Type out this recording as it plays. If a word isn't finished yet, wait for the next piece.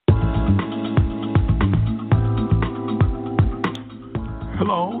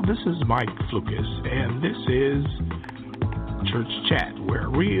Hello, this is Mike Flukas, and this is Church Chat, where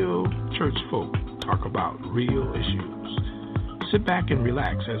real church folk talk about real issues. Sit back and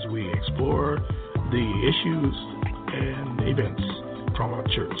relax as we explore the issues and events from a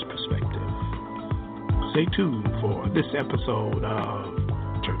church perspective. Stay tuned for this episode of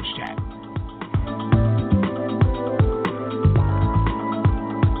Church Chat.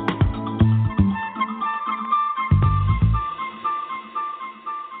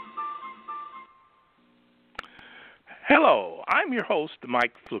 Hello, I'm your host,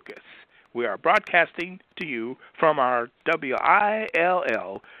 Mike Flukas. We are broadcasting to you from our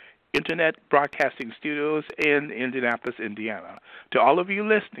WILL Internet Broadcasting Studios in Indianapolis, Indiana. To all of you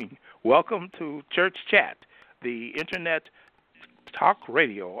listening, welcome to Church Chat, the Internet talk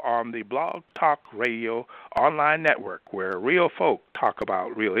radio on the Blog Talk Radio online network, where real folk talk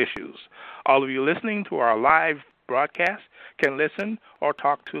about real issues. All of you listening to our live broadcast can listen or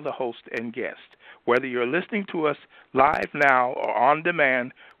talk to the host and guest. Whether you're listening to us live now or on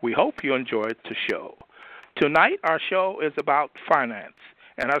demand, we hope you enjoyed the show. Tonight, our show is about finance,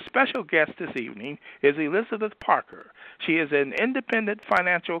 and our special guest this evening is Elizabeth Parker. She is an independent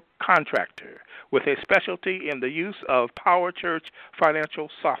financial contractor with a specialty in the use of PowerChurch financial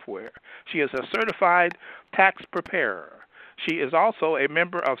software. She is a certified tax preparer. She is also a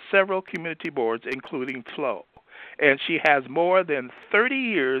member of several community boards, including Flow, and she has more than 30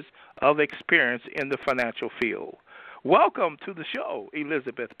 years of experience in the financial field. Welcome to the show,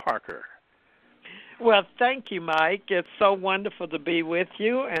 Elizabeth Parker. Well, thank you, Mike. It's so wonderful to be with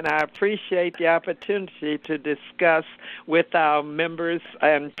you, and I appreciate the opportunity to discuss with our members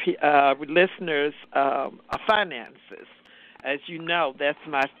and listeners finances. As you know, that's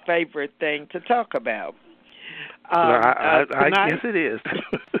my favorite thing to talk about. I guess it is.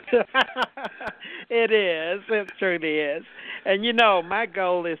 It is. It truly is. And, you know, my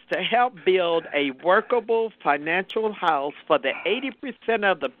goal is to help build a workable financial house for the 80%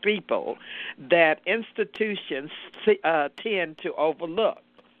 of the people that institutions tend to overlook.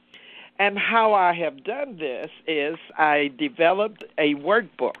 And how I have done this is I developed a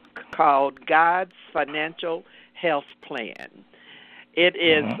workbook called God's Financial Health Plan. It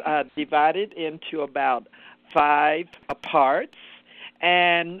is divided into about 5 parts,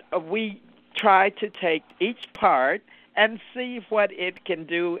 and we try to take each part and see what it can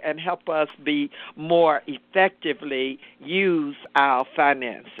do and help us be more effectively use our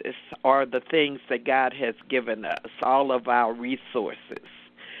finances or the things that God has given us, all of our resources.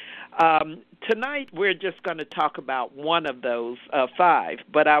 Tonight we're just going to talk about one of those 5,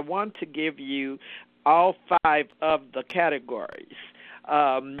 but I want to give you all 5 of the categories.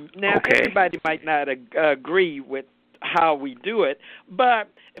 Now, everybody might not agree with how we do it, but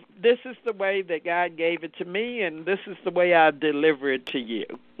this is the way that God gave it to me, and this is the way I deliver it to you.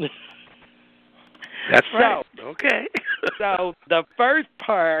 That's right. Okay. So the first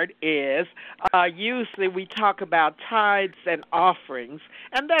part is usually we talk about tithes and offerings,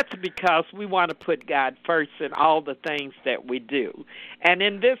 and that's because we want to put God first in all the things that we do. And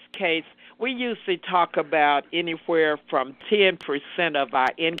in this case, we usually talk about anywhere from 10% of our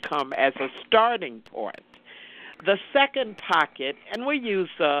income as a starting point. The second pocket, and we use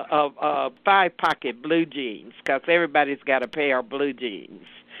a 5-pocket blue jeans because everybody's got a pair of blue jeans.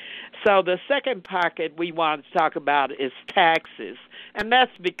 So the second pocket we want to talk about is taxes, and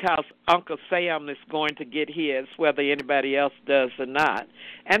that's because Uncle Sam is going to get his whether anybody else does or not,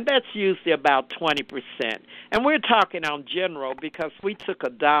 and that's usually about 20%. And we're talking on general because we took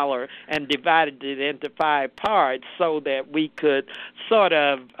 $1 and divided it into 5 parts so that we could sort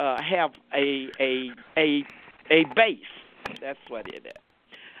of have a base. That's what it is.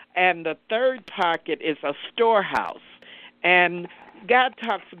 And the third pocket is a storehouse. And God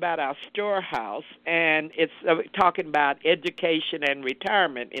talks about our storehouse, and it's talking about education and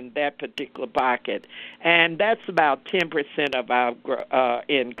retirement in that particular pocket. And that's about 10% of our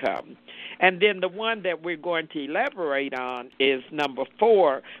income. And then the one that we're going to elaborate on is number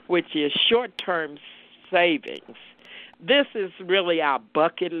 4, which is short-term savings. This is really our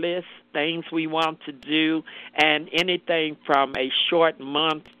bucket list, things we want to do, and anything from a short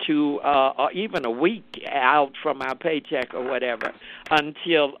month to or even a week out from our paycheck or whatever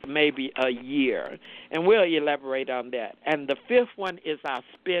until maybe a year. And we'll elaborate on that. And the 5th one is our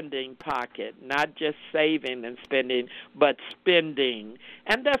spending pocket, not just saving and spending, but spending.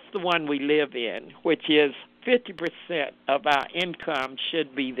 And that's the one we live in, which is 50% of our income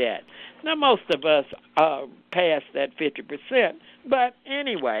should be that. Now, most of us are past that 50%, but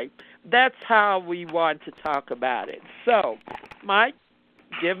anyway, that's how we want to talk about it. So, Mike,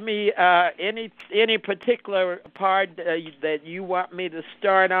 Give me any particular part that you want me to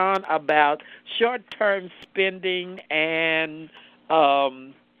start on about short-term spending and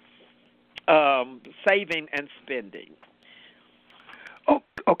saving and spending. Oh,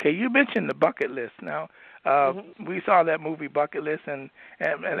 okay. You mentioned the bucket list. Now, we saw that movie Bucket List, and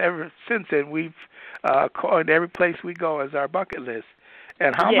ever since then we've called every place we go as our bucket list.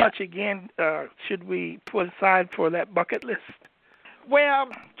 And how much again should we put aside for that bucket list? Well,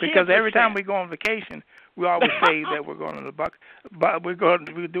 10%. Because every time we go on vacation, we always say that we're going on the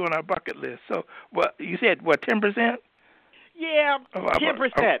we're doing our bucket list. So, what you said? What 10%? Yeah,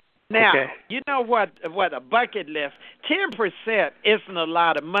 10%. Now, okay. You know what a bucket list, 10% isn't a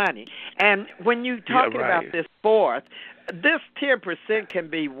lot of money. And when you talking about this fourth, this 10% can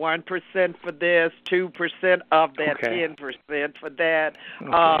be 1% for this, 2% of that 10% for that,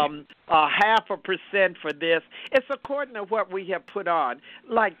 0.5% for this. It's according to what we have put on,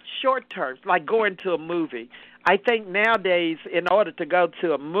 like short terms, like going to a movie. I think nowadays, in order to go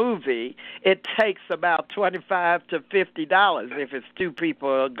to a movie, it takes about $25 to $50 if it's two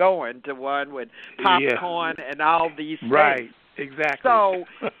people going to one with popcorn and all these things. Right, exactly. So,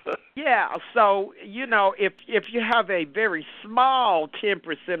 so if you have a very small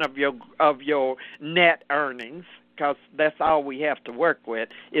 10% of your net earnings, because that's all we have to work with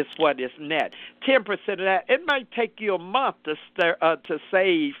is what is net. 10% of that, it might take you a month to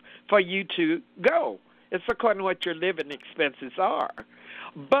save for you to go. It's according to what your living expenses are.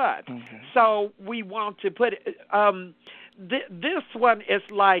 But, so we want to put it, this one is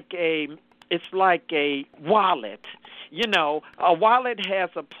like a wallet. You know, a wallet has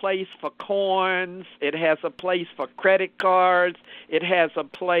a place for coins. It has a place for credit cards. It has a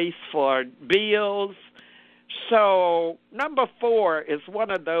place for bills. So number 4 is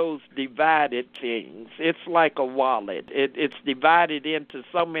one of those divided things. It's like a wallet. It's divided into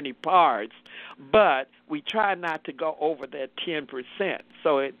so many parts, but we try not to go over that 10%.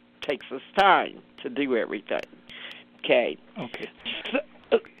 So it takes us time to do everything. Okay.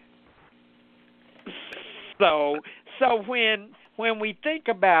 So when we think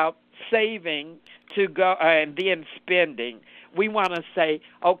about saving to go and then spending, we want to say,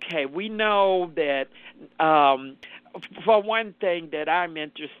 okay, we know that for one thing that I'm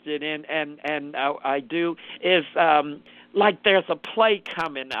interested in and I do is like there's a play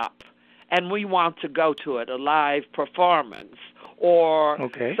coming up and we want to go to it, a live performance or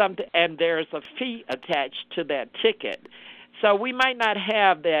something, and there's a fee attached to that ticket. So we might not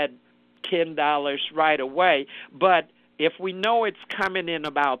have that $10 right away, but if we know it's coming in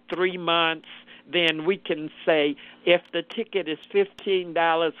about 3 months, then we can say if the ticket is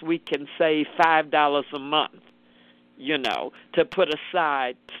 $15, we can save $5 a month, to put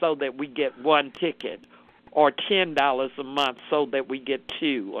aside so that we get one ticket, or $10 a month so that we get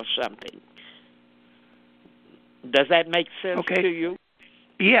 2 or something. Does that make sense to you?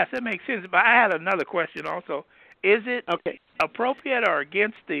 Yes, it makes sense. But I had another question also. Is it appropriate or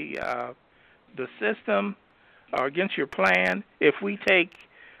against the system or against your plan if we take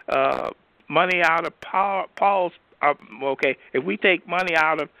money out of Paul's? If we take money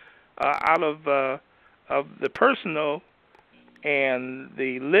out of the personal and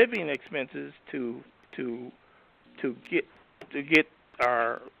the living expenses to get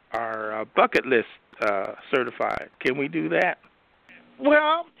our bucket list certified, can we do that?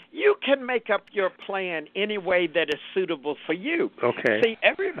 Well, you can make up your plan any way that is suitable for you. Okay. See,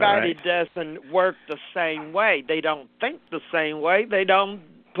 everybody doesn't work the same way. They don't think the same way. They don't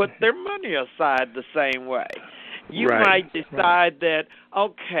put their money aside the same way. You might decide that,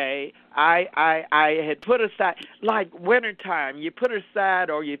 okay, I had put aside, like wintertime, you put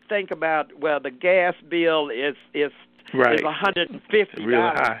aside or you think about, well, the gas bill is $150. Real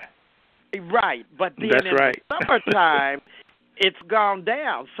high. Right, but then in the summertime, it's gone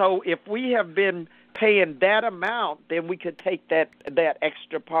down. So if we have been paying that amount, then we could take that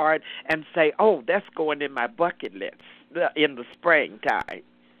extra part and say, oh, that's going in my bucket list in the springtime.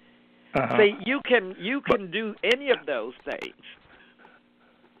 See, you can do any of those things.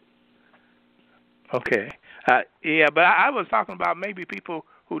 Okay. But I was talking about maybe people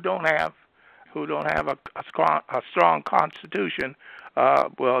who don't have a strong constitution.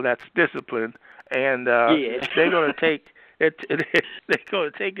 Well, that's discipline, and they're going to take it. They're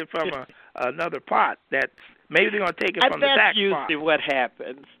going to take it from another pot. Maybe they're going to take it from the tax pot. That's usually what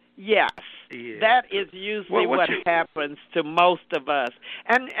happens. Yes, Yeah. that is usually what you, happens to most of us.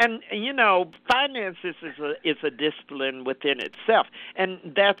 And you know, finances is a discipline within itself, and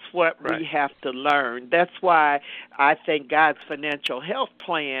that's what right. we have to learn. That's why I think God's Financial Health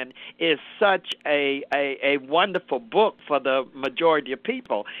Plan is such a wonderful book for the majority of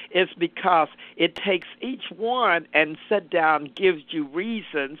people. It's because it takes each one and sit down, gives you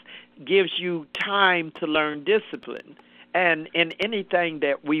reasons, gives you time to learn discipline. And in anything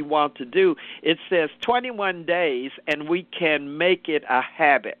that we want to do, it says 21 days, and we can make it a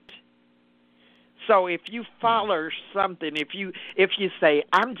habit. So if you follow something, if you say,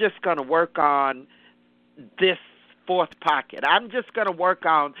 I'm just going to work on this fourth pocket, I'm just going to work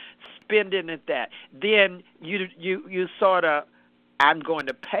on spending at that, then you sort of, I'm going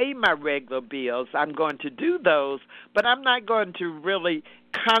to pay my regular bills, I'm going to do those, but I'm not going to really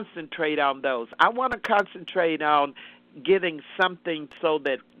concentrate on those. I want to concentrate on getting something so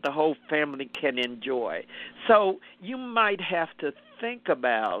that the whole family can enjoy. So you might have to think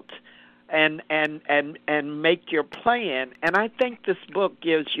about and make your plan, and I think this book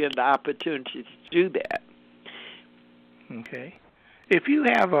gives you the opportunity to do that. Okay. If you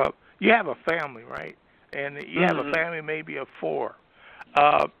have a family, right? And you have a family maybe of 4.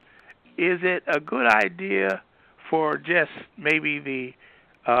 Is it a good idea for just maybe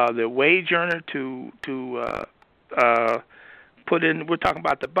the wage earner to put in? We're talking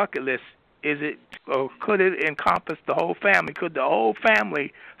about the bucket list. Is it, or could it encompass the whole family? Could the whole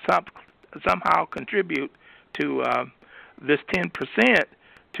family somehow contribute to this 10%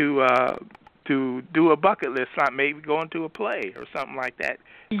 to do a bucket list, like maybe going to a play or something like that?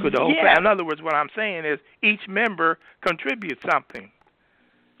 Could the whole family? In other words, what I'm saying is each member contributes something.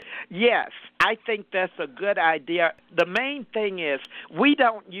 Yes, I think that's a good idea. The main thing is we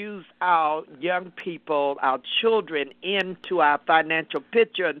don't use our young people, our children, into our financial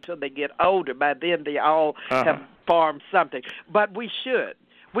picture until they get older. By then, they all have formed something. But we should.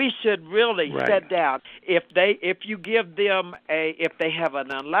 We should really sit down. If you give them if they have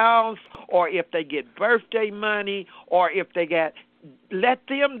an allowance, or if they get birthday money, or if they let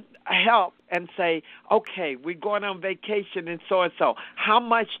them help and say, okay, we're going on vacation and so. How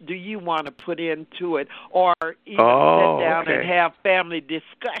much do you want to put into it? Or even sit down and have family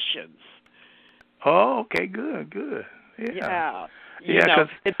discussions. Oh, okay, good. Yeah. Because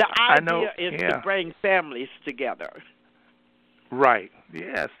the idea is to bring families together. Right.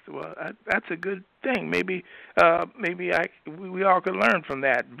 Yes. Well, that's a good thing. Maybe we all could learn from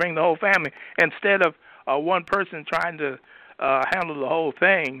that. Bring the whole family instead of one person trying to handle the whole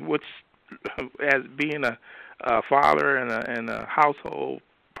thing, which, as being a father and a household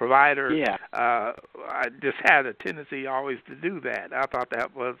provider, I just had a tendency always to do that. I thought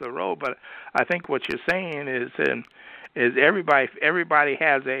that was the role, but I think what you're saying is everybody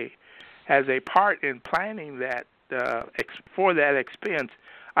has a part in planning that for that expense.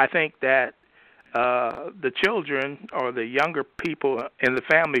 I think that the children or the younger people in the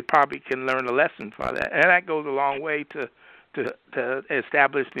family probably can learn a lesson from that, and that goes a long way to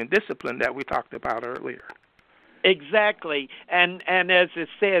establishing discipline that we talked about earlier. Exactly, and as it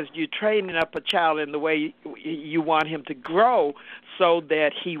says, you're training up a child in the way you want him to grow, so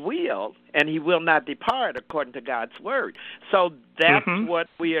that he will not depart, according to God's word. So that's what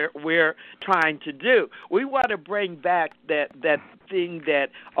we're trying to do. We want to bring back that thing that,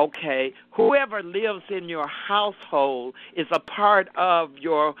 okay, whoever lives in your household is a part of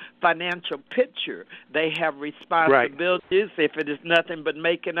your financial picture. They have responsibilities. If it is nothing but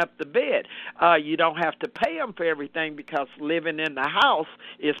making up the bed, you don't have to pay them for everything, because living in the house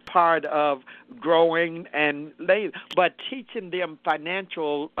is part of growing and later. But teaching them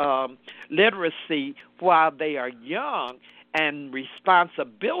financial literacy while they are young and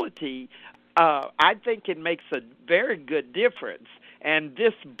responsibility, I think it makes a very good difference. And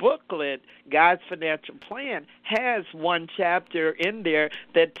this booklet, God's Financial Plan, has one chapter in there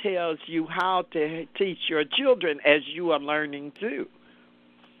that tells you how to teach your children as you are learning too.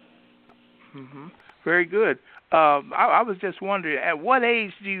 Very good. I was just wondering, at what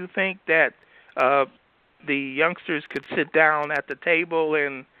age do you think that the youngsters could sit down at the table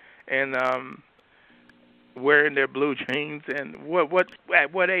and wearing their blue jeans, and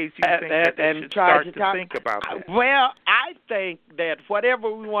at what age do you think that they should start to think about that? Well, I think that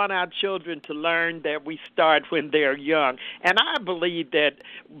whatever we want our children to learn, that we start when they're young. And I believe that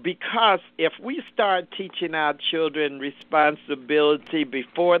because if we start teaching our children responsibility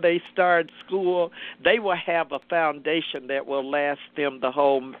before they start school, they will have a foundation that will last them the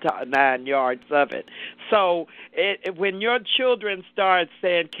whole 9 yards of it. So when your children start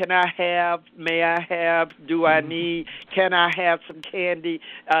saying, can I have, may I have, Do I need? Can I have some candy?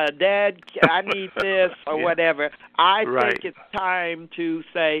 Dad, I need this or whatever. I think it's time to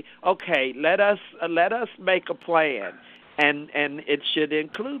say, okay, let us make a plan. And it should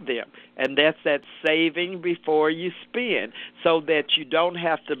include them. And that's that saving before you spend, so that you don't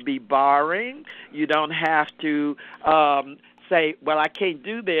have to be borrowing. You don't have to say, well, I can't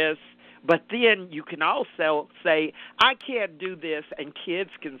do this. But then you can also say, I can't do this, and kids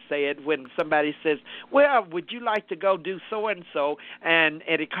can say it when somebody says, well, would you like to go do so-and-so, and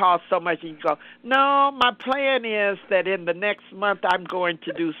it costs so much, and you go, no, my plan is that in the next month I'm going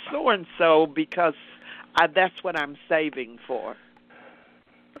to do so-and-so because that's what I'm saving for.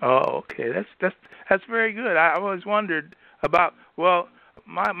 Oh, okay. That's very good. I always wondered about, well,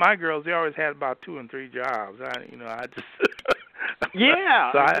 my girls, they always had about 2 and 3 jobs. I just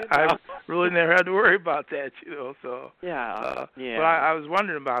yeah. So I really never had to worry about that, So yeah. But I was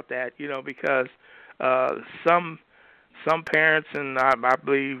wondering about that, because some parents, and I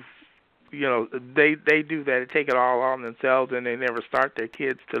believe, they do that. They take it all on themselves, and they never start their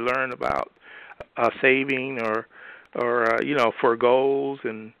kids to learn about saving or for goals,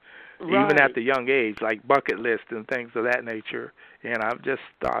 and even at the young age, like bucket lists and things of that nature. And I've just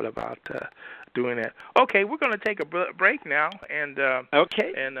thought about doing that. Okay, we're going to take a break now, and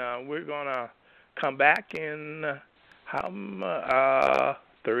we're going to come back in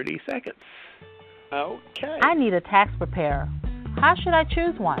 30 seconds. Okay. I need a tax preparer. How should I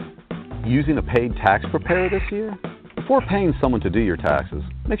choose one? Using a paid tax preparer this year? Before paying someone to do your taxes,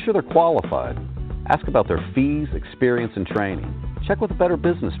 make sure they're qualified. Ask about their fees, experience, and training. Check with the Better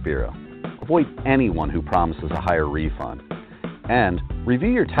Business Bureau. Avoid anyone who promises a higher refund. And review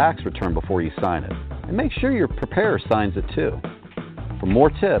your tax return before you sign it. And make sure your preparer signs it too. For more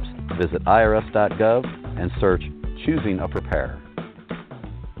tips, visit irs.gov and search Choosing a Preparer.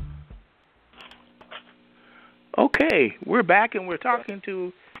 Okay, we're back, and we're talking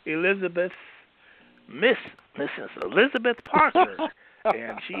to Elizabeth Parker,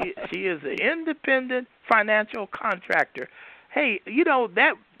 and she is an independent financial contractor. Hey,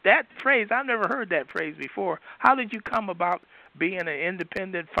 that phrase, I've never heard that phrase before. How did you come about being an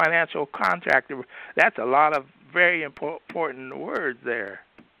independent financial contractor? That's a lot of very important words there.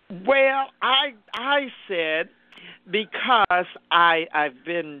 Well, I said, because I've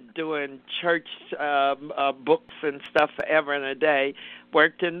been doing church books and stuff forever and a day,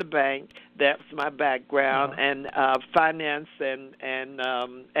 worked in the bank. That's my background, and finance and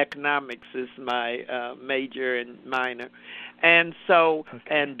economics is my major and minor, and so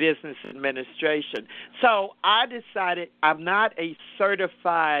and business administration. So I decided I'm not a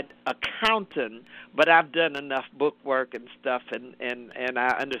certified accountant, but I've done enough book work and stuff, and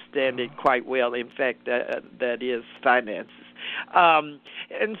I understand it quite well. In fact, that is finances,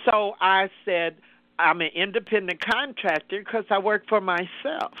 and so I said, I'm an independent contractor because I work for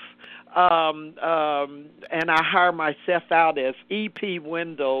myself. And I hire myself out as E.P.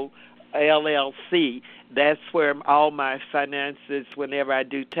 Wendell, LLC. That's where all my finances, whenever I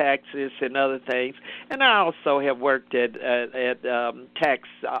do taxes and other things. And I also have worked at tax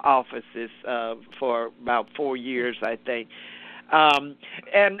offices for about 4 years, I think.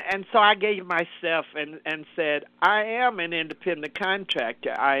 And so I gave myself and said, I am an independent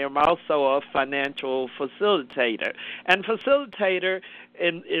contractor. I am also a financial facilitator. And facilitator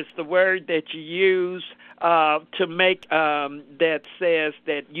is the word that you use to make that says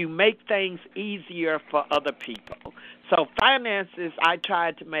that you make things easier for other people. So finances, I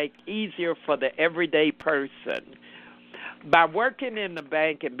try to make easier for the everyday person. By working in the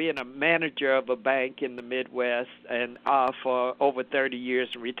bank and being a manager of a bank in the Midwest and for over 30 years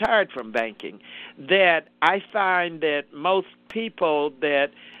and retired from banking, that I find that most people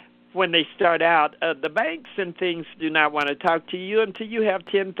that when they start out, the banks and things do not want to talk to you until you have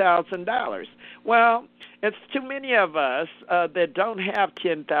 $10,000. Well, it's too many of us that don't have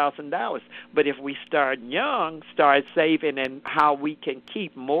 $10,000. But if we start young, start saving, and how we can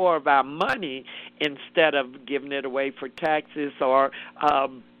keep more of our money instead of giving it away for taxes or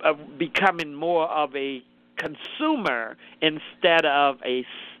becoming more of a consumer instead of a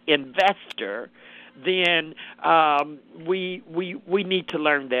investor, then we need to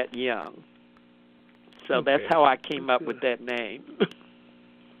learn that young. So that's how I came up with that name.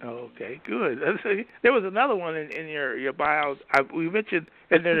 Okay, good. There was another one in your bio. We mentioned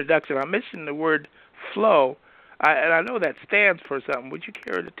in the introduction, I mentioned the word flow, and I know that stands for something. Would you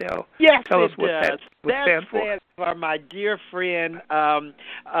care to tell us what that stands for? That stands for my dear friend,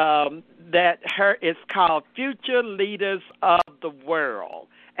 it's called Future Leaders of the World.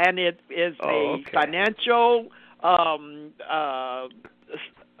 And it is a financial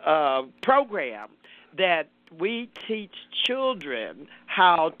program that we teach children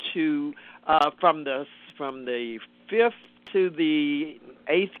how to from the 5th to the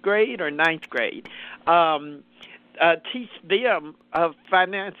 8th grade or 9th grade. Teach them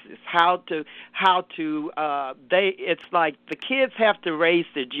finances, it's like the kids have to raise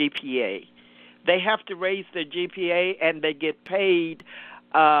their GPA. They have to raise their GPA, and they get paid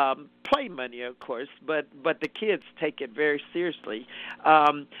play money, of course, but the kids take it very seriously.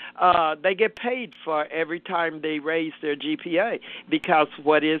 They get paid for every time they raise their GPA, because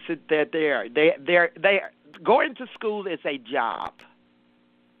what is it that they are? They going to school is a job.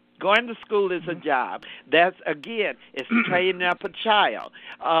 Going to school is a job. That's, again, it's training up a child.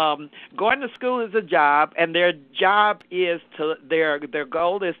 Going to school is a job, and their job is their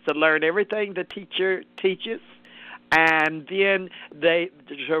goal is to learn everything the teacher teaches, and then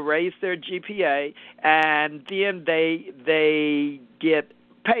to raise their GPA, and then they get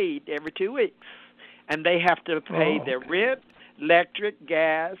paid every 2 weeks, and they have to pay their rent, electric,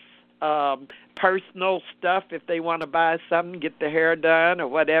 gas, personal stuff. If they want to buy something, get their hair done or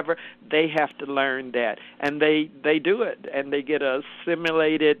whatever, they have to learn that, and they do it, and they get a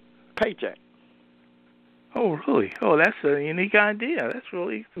simulated paycheck. Oh, really? Oh, that's a unique idea. That's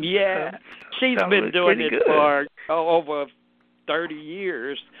really She's been doing it for over 30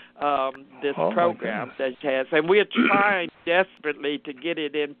 years. This program that she has, and we're trying desperately to get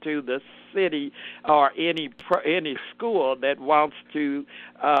it into the city or any school that wants to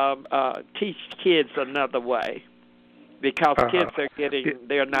teach kids another way, because kids are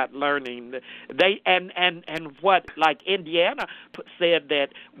they're not learning. And what, like Indiana said,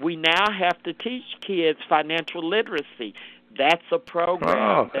 that we now have to teach kids financial literacy. That's a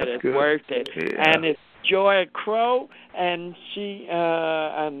program that has worked it, and it's Joy Crow, and she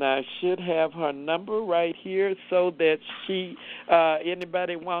and I should have her number right here, so that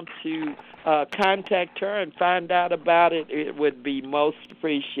anybody wants to contact her and find out about it, it would be most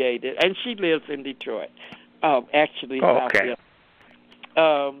appreciated. And she lives in Detroit, actually. But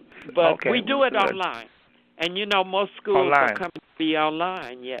we do it online, and most schools are coming to be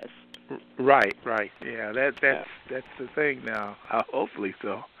online. Yes. Right. Yeah, that's the thing now. Hopefully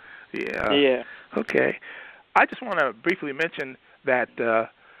so. Yeah. Yeah. Okay. I just want to briefly mention that the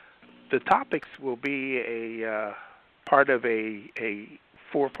topics will be a part of a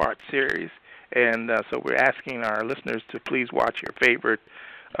 4-part series, and so we're asking our listeners to please watch your favorite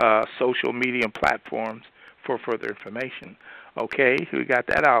social media platforms for further information. Okay, we got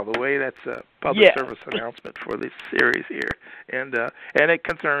that out of the way. That's a public service announcement for this series here, and it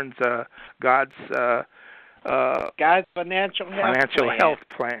concerns God's financial health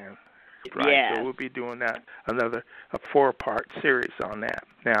plan. Right, so we'll be doing that, a 4-part series on that.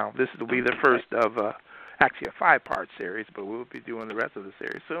 Now, this will be the first of actually a 5-part series, but we'll be doing the rest of the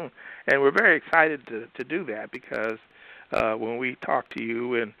series soon. And we're very excited to do that, because when we talked to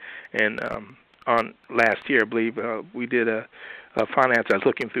you and on last year, I believe, we did a finance. I was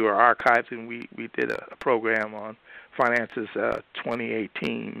looking through our archives, and we did a program on finances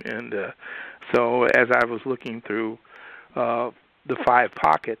 2018. And so as I was looking through the 5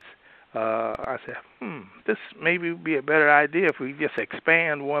 pockets, I said, this maybe would be a better idea if we just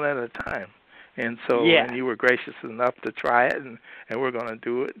expand one at a time. And so and you were gracious enough to try it, and we're going to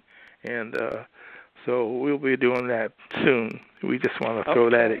do it. And so we'll be doing that soon. We just want to throw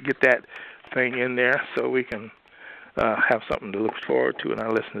get that thing in there so we can have something to look forward to, and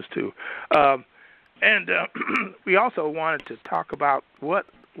our listeners too. And we also wanted to talk about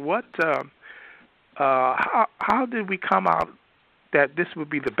how did we come out that this would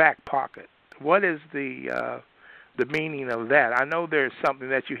be the back pocket? What is the meaning of that? I know there's something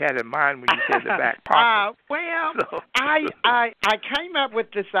that you had in mind when you said the back pocket. I came up with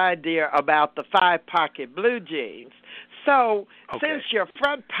this idea about the 5-pocket blue jeans. So since your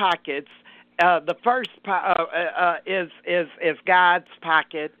front pockets, the first is God's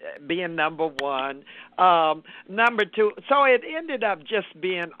pocket being number 1. Number 2, so it ended up just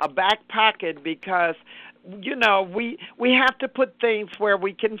being a back pocket, because we have to put things where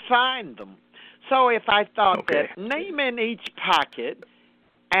we can find them. So if I thought that naming each pocket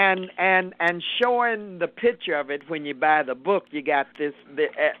and showing the picture of it when you buy the book, you got this.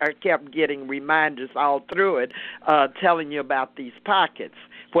 I kept getting reminders all through it, telling you about these pockets,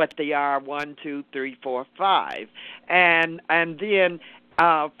 what they are: 1, 2, 3, 4, 5, and then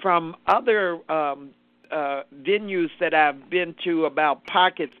from other venues that I've been to about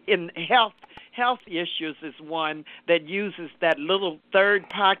pockets in health issues is one that uses that little third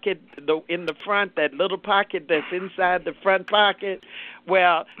pocket in the front, that little pocket that's inside the front pocket.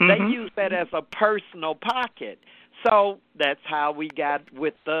 Well, they use that as a personal pocket. So that's how we got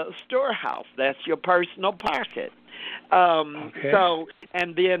with the storehouse. That's your personal pocket. Okay. So,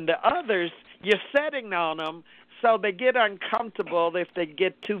 and then the others, you're setting on them so they get uncomfortable if they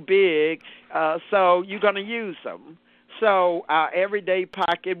get too big. So you're going to use them. So our everyday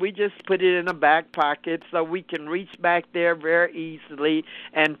pocket, we just put it in a back pocket so we can reach back there very easily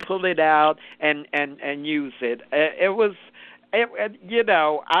and pull it out and use it. I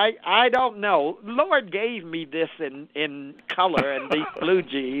don't know. Lord gave me this in color and these blue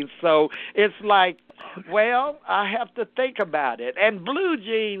jeans, so it's like, well, I have to think about it. And blue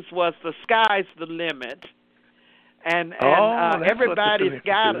jeans was the sky's the limit. And everybody's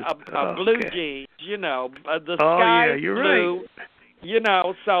got a blue jeans, the sky's blue,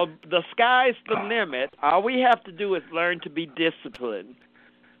 right. So the sky's the limit. All we have to do is learn to be disciplined.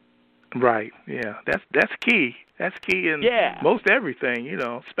 Right, yeah, that's key. That's key in most everything,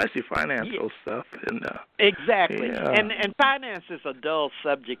 especially financial stuff. And exactly, and finance is a dull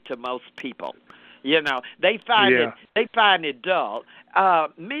subject to most people. They find it dull.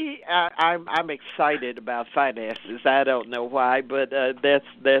 I'm excited about finances. I don't know why, but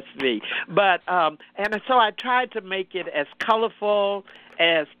that's me. But and so I tried to make it as colorful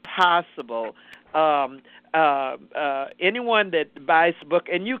as possible. Anyone that buys the book,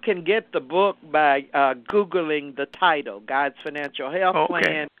 and you can get the book by Googling the title, God's Financial Health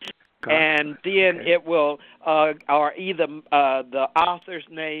Plan. And then it will, or either the author's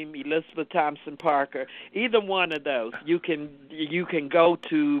name, Elizabeth Thompson Parker, either one of those. You can go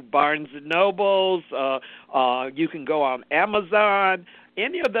to Barnes and Nobles, you can go on Amazon,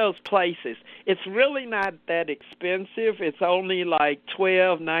 any of those places. It's really not that expensive. It's only like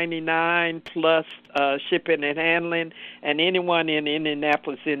 $12.99 plus shipping and handling. And anyone in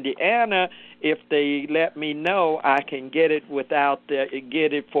Indianapolis, Indiana, if they let me know, I can get it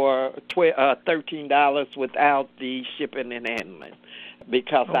for $13 without the shipping and handling,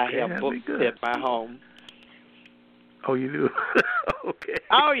 because I have books at my home. Oh, you do? Okay.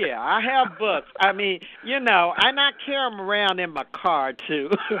 Oh, yeah, I have books. I mean, and I carry them around in my car,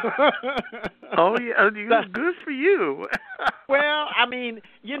 too. Oh, yeah, good for you. Well, I mean,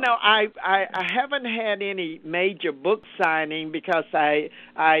 I haven't had any major book signing because I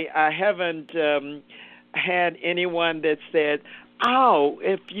haven't had anyone that said, oh,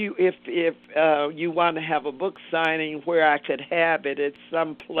 if you want to have a book signing where I could have it at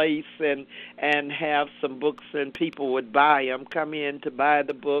some place and have some books and people would buy them, come in to buy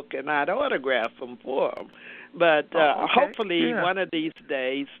the book and I'd autograph them for them. But hopefully one of these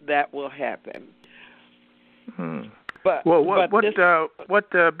days that will happen. But what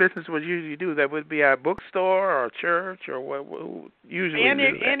business would you usually do? That would be a bookstore or a church or what usually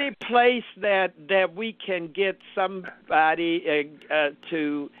any place that we can get somebody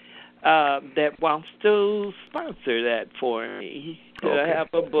to that wants to sponsor that for me to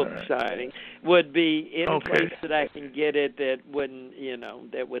have a book signing would be any place that I can get it that wouldn't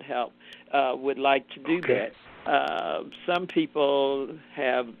that would help would like to do that. Some people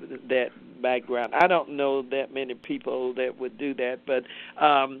have that background. I don't know that many people that would do that, but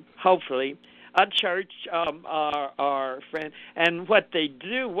hopefully a church or friend. And what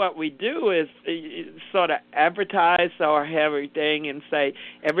we do is sort of advertise or have everything and say,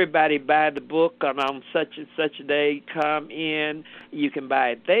 everybody buy the book on such and such a day, come in. You can buy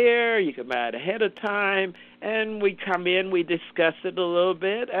it there, you can buy it ahead of time, and we come in, we discuss it a little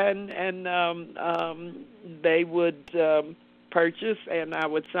bit, and they would purchase, and I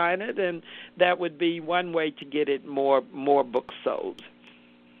would sign it, and that would be one way to get it more books sold.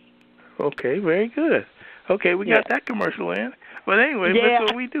 Okay, very good. Okay, we got that commercial in. But anyway, that's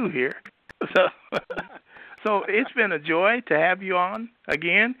what we do here. So it's been a joy to have you on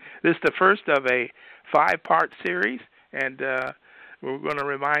again. This is the first of a 5-part series, and we're going to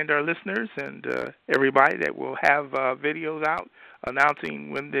remind our listeners and everybody that we'll have videos out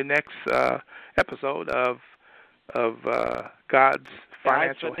announcing when the next episode of God's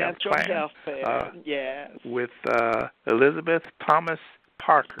Financial Health Plan. Yes. With Elizabeth Thomas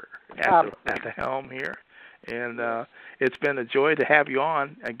Parker at the helm here, and it's been a joy to have you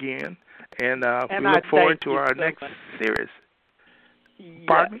on again, and we look forward to our next series.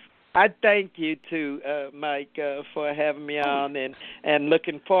 Pardon me? I thank you too, Mike, for having me on, and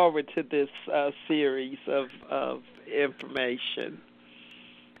looking forward to this series of information.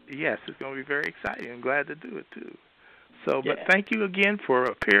 Yes, it's going to be very exciting. I'm glad to do it too. So, but thank you again for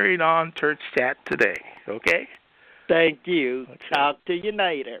appearing on Church Chat today. Okay. Thank you. Okay. Talk to you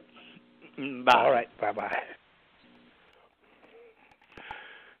later. Bye. All right. Bye-bye.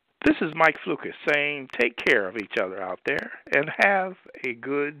 This is Mike Flukas saying take care of each other out there and have a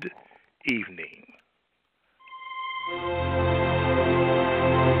good evening.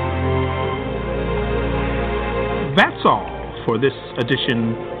 That's all for this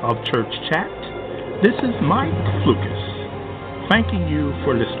edition of Church Chat. This is Mike Flukas, thanking you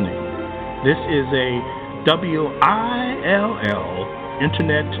for listening. This is a WILL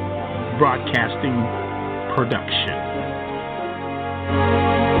Internet Broadcasting production.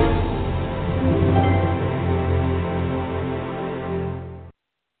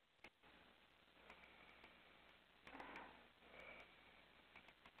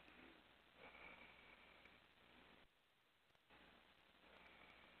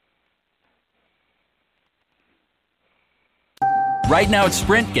 Right now at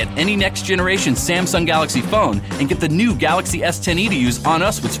Sprint, get any next-generation Samsung Galaxy phone and get the new Galaxy S10e to use on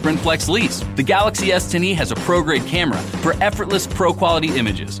us with Sprint Flex Lease. The Galaxy S10e has a pro-grade camera for effortless pro-quality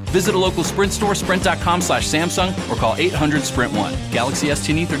images. Visit a local Sprint store, sprint.com/Samsung, or call 800-SPRINT1. Galaxy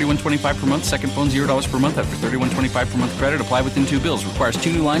S10e, $31.25 per month. Second phone, $0 per month after $31.25 per month credit. Apply within 2 bills. Requires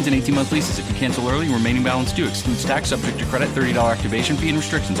 2 new lines and 18-month leases. If you cancel early, remaining balance due. Excludes tax, subject to credit, $30 activation fee and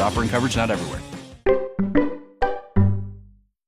restrictions. Offer and coverage not everywhere.